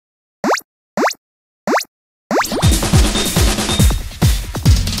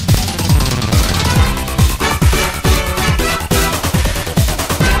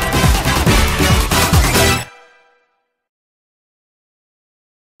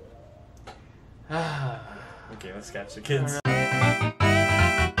Okay, let's catch the kids. Do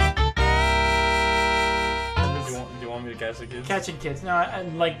you want me to catch the kids? Catching kids. No,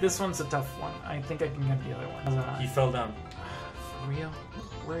 like this one's a tough one. I think I can get the other one. He fell down. For real?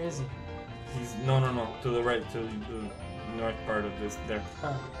 Where is he? He's no. To the right, to the north part of this. There.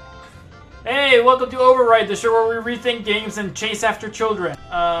 Oh. Hey, welcome to OVERWRITE, the show where we rethink games and chase after children.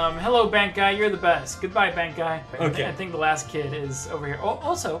 Hello, Bank Guy. You're the best. Goodbye, Bank Guy. Okay. I think the last kid is over here. Oh,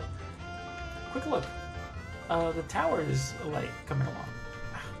 also, quick look. The tower is like coming along.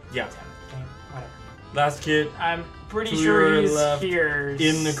 Yeah. Game, whatever. Last kid. I'm pretty sure he's here.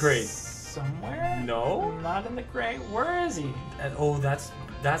 In the crate. Somewhere? No. Not in the crate. Where is he? Oh, that's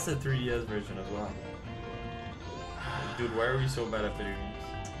the 3DS version as well. Dude, why are we so bad at video games?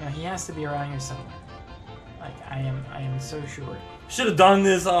 No, he has to be around here somewhere. Like I am so sure. Should have done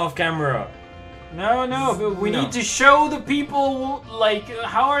this off camera. No, but we need to show the people, like,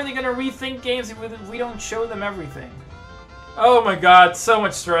 how are they gonna rethink games if we don't show them everything? Oh my god, so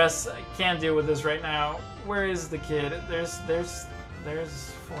much stress. I can't deal with this right now. Where is the kid? There's 4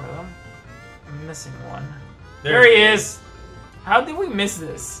 of them. I'm missing one. There he is! How did we miss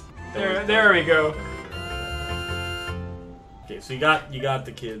this? There we go. Okay, so you got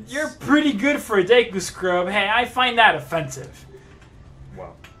the kids. You're pretty good for a Deku Scrub. Hey, I find that offensive.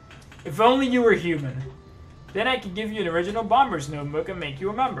 Wow. If only you were human. Then I could give you an original Bomber's notebook and make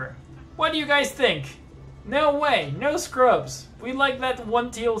you a member. What do you guys think? No way, no scrubs. We like that one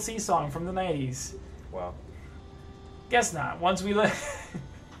TLC song from the 90s. Wow. Guess not. Once we let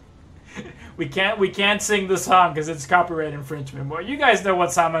we can't sing the song because it's copyright infringement. Well, you guys know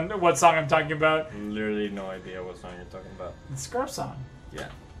what song I'm talking about. Literally no idea what song you're talking about. The scrub song. Yeah.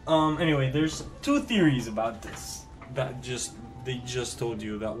 Anyway, there's 2 theories about this that they just told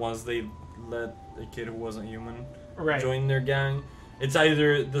you that once they let a kid who wasn't human join their gang, it's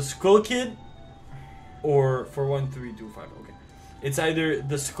either the Skull Kid or 41325. Okay, it's either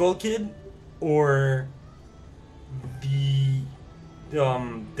the Skull Kid or the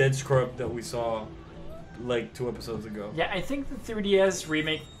dead scrub that we saw like 2 episodes ago. Yeah, I think the 3DS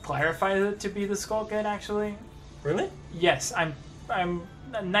remake clarifies it to be the Skull Kid. Actually. Really? Yes, I'm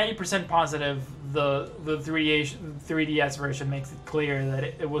 90% positive the 3DS version makes it clear that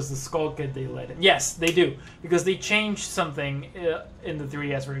it was the Skull Kid they let in. Yes, they do, because they changed something in the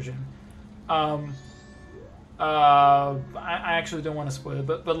 3DS version. I actually don't want to spoil it,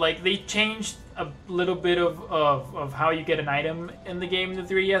 but like they changed a little bit of how you get an item in the game in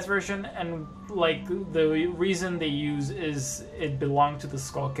the 3DS version, and like the reason they use is it belonged to the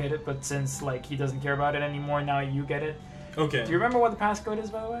Skull Kid, but since like he doesn't care about it anymore, now you get it. Okay. Do you remember what the passcode is,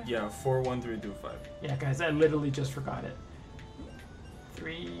 by the way? Yeah, 41325. Yeah, guys, I literally just forgot it.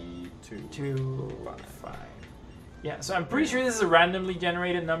 3, 2, 5. Yeah, so I'm pretty sure this is a randomly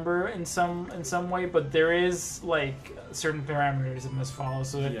generated number in some way, but there is like certain parameters it must follow,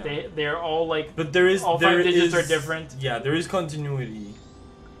 so that they're all like. But there is all 5 digits are different. Yeah, there is continuity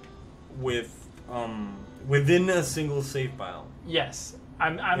with within a single save file. Yes,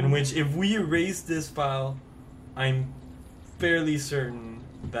 I'm. In which, if we erase this file, I'm fairly certain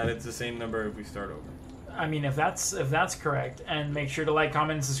that it's the same number if we start over. I mean, if that's correct, and make sure to like,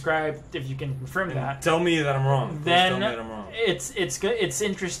 comment, and subscribe if you can confirm that. Tell me that I'm wrong. Then tell me that I'm wrong. It's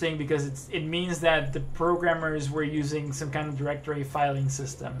interesting because it means that the programmers were using some kind of directory filing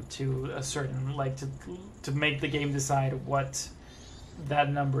system to a certain to make the game decide what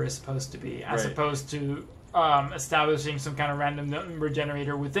that number is supposed to be, as opposed to establishing some kind of random number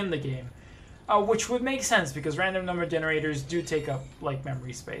generator within the game. Which would make sense because random number generators do take up like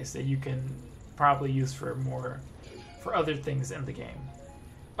memory space that you can probably use for other things in the game,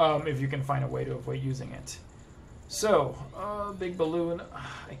 if you can find a way to avoid using it. So, big balloon.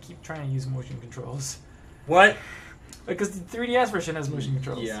 I keep trying to use motion controls. What? Because the 3DS version has motion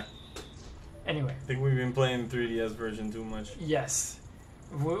controls. Yeah. Anyway. I think we've been playing the 3DS version too much. Yes.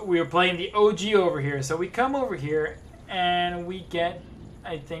 We were playing the OG over here, so we come over here and we get,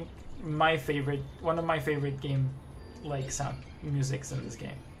 I think, one of my favorite game sound musics in this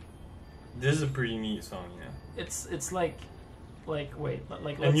game. This is a pretty neat song, yeah. It's like wait,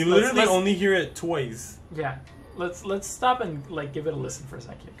 and you literally only hear it twice. Yeah, let's stop and give it a listen for a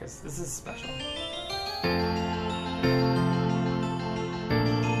second because this is special.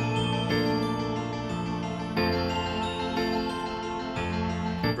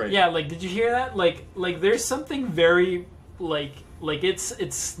 Right. Yeah, did you hear that? There's something very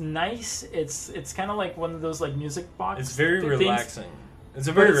it's nice. It's kind of like one of those music box. It's very relaxing. It's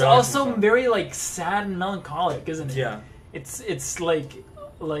a very relaxing also song. very sad and melancholic, isn't it? Yeah. It's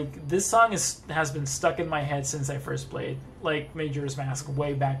like this song has been stuck in my head since I first played Majora's Mask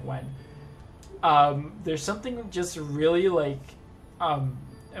way back when. There's something just really like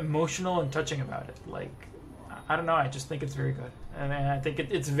emotional and touching about it. Like, I don't know. I just think it's very good, and I think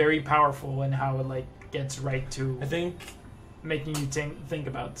it's very powerful in how it like gets right to. I think making you think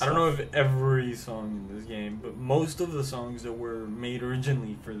about stuff. I don't know if every song in this game, but most of the songs that were made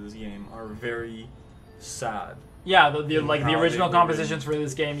originally for this game are very sad. Yeah, the original compositions for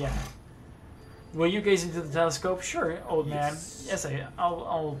this game. Yeah. Will you gaze into the telescope? Sure, old man. Yes,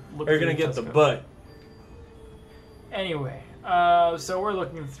 I'll look. You're gonna get the butt. Anyway, so we're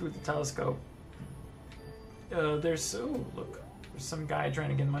looking through the telescope. Look, there's some guy trying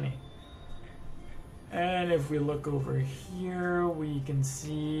to get money. And if we look over here, we can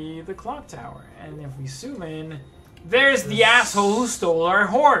see the clock tower. And if we zoom in, there's the asshole who stole our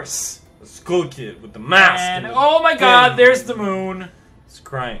horse. The school kid with the mask. And oh my god, there's the moon. It's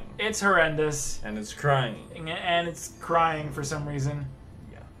crying. It's horrendous. And it's crying. And it's crying for some reason.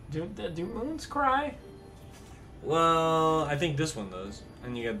 Yeah. Do moons cry? Well, I think this one does.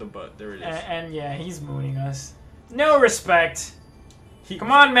 And you get the butt. There it is. And yeah, he's mooning us. No respect.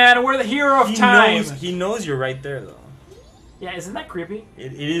 Come on, man. We're the hero of time. He knows you're right there, though. Yeah, isn't that creepy?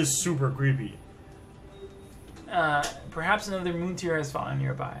 It is super creepy. Perhaps another moon tear has fallen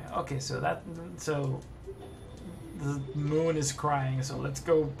nearby. Okay, so the moon is crying. So let's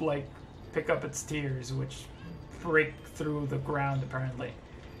go like pick up its tears, which break through the ground apparently.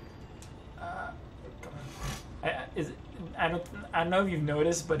 I don't know if you've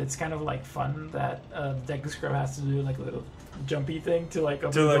noticed, but it's kind of like fun that Deku Scrub has to do like a little jumpy thing to like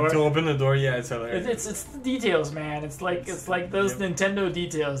open the door. To open the door, yeah, it's hilarious. It's the details, man. It's like those Nintendo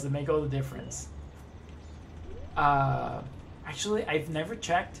details that make all the difference. Actually, I've never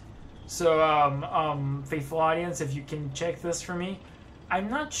checked. So, faithful audience, if you can check this for me, I'm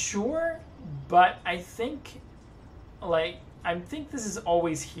not sure, but I think this is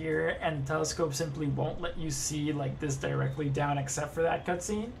always here, and the telescope simply won't let you see like this directly down, except for that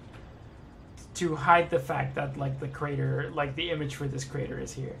cutscene, to hide the fact that like the crater, like the image for this crater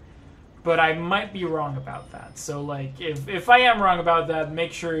is here. But I might be wrong about that. So like, if I am wrong about that,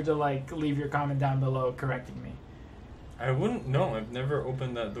 make sure to like leave your comment down below correcting me. I wouldn't know. I've never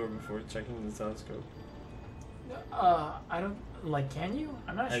opened that door before checking the telescope. I don't like. Can you?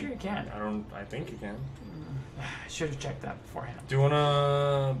 I'm not sure you can. I think you can. I should have checked that beforehand. Do you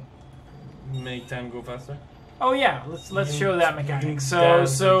wanna make time go faster? Oh yeah, let's show that mechanic.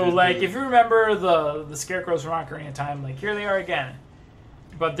 So like if you remember the scarecrows from Ocarina of Time, like here they are again,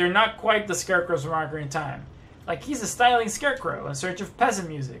 but they're not quite the scarecrows from Ocarina of Time. Like he's a styling scarecrow in search of peasant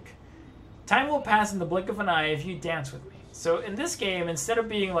music. Time will pass in the blink of an eye if you dance with me. So in this game, instead of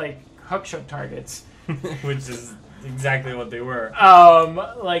being like hookshot targets, which is exactly what they were.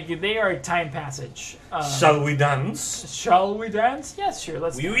 Like they are time passage. Shall we dance? Shall we dance? Yes, sure.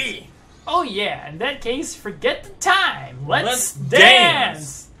 Let's. Oui. Oh yeah. In that case, forget the time. Let's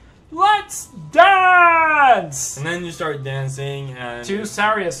dance. Let's dance. And then you start dancing and to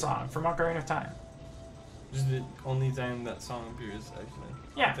Saria's song from Ocarina of Time. This is the only time that song appears, actually.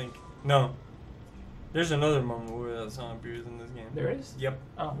 Yeah. I think. No. There's another moment where that song appears in this game. There is? Yep.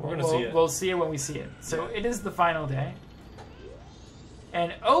 Oh, we're gonna see it. We'll see it when we see it. So it is the final day.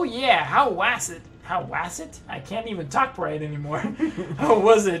 And oh yeah, how was it? How was it? I can't even talk right anymore. How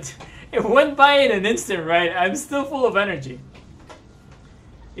was it? It went by in an instant, right? I'm still full of energy.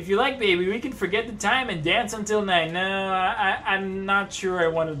 If you like, baby, we can forget the time and dance until 9. No, I'm not sure I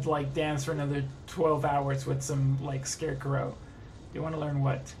want to like dance for another 12 hours with some like scarecrow. You want to learn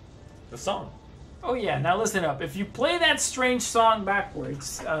what? The song. Oh yeah, now listen up. If you play that strange song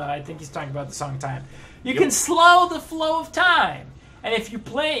backwards, I think he's talking about the song Time, you can slow the flow of time. And if you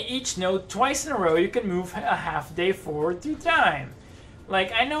play each note twice in a row, you can move a half day forward through time.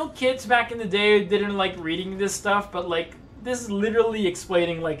 Like, I know kids back in the day didn't like reading this stuff, but like, this is literally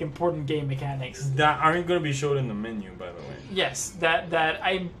explaining like important game mechanics. That aren't going to be showed in the menu, by the way. Yes, that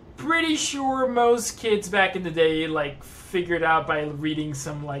I'm pretty sure most kids back in the day like figured out by reading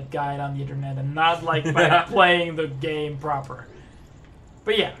some like guide on the internet and not like by playing the game proper.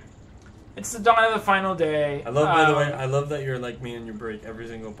 But yeah, it's the dawn of the final day. I love, by the way, I love that you're like me and you break every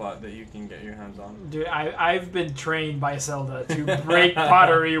single pot that you can get your hands on. Dude, I've been trained by Zelda to break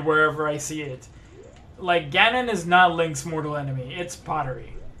pottery wherever I see it. Like, Ganon is not Link's mortal enemy, it's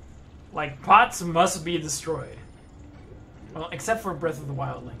pottery. Like, pots must be destroyed. Well, except for Breath of the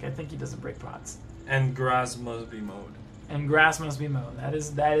Wild Link. I think he doesn't break pots. And grass must be mowed. And grass must be mowed. That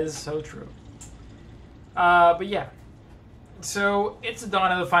is so true. But yeah. So, it's the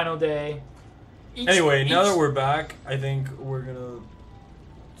dawn of the final day. Anyway, now that we're back, I think we're gonna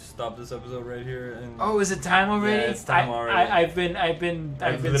stop this episode right here. And oh, is it time already? Yeah, it's time already. I've been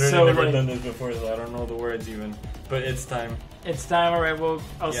literally so never like, done this before, so I don't know the words even. But it's time. It's time, alright. Well,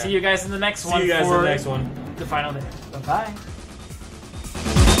 I'll see you guys in the next one. See you guys in the next one. The final day. Bye bye.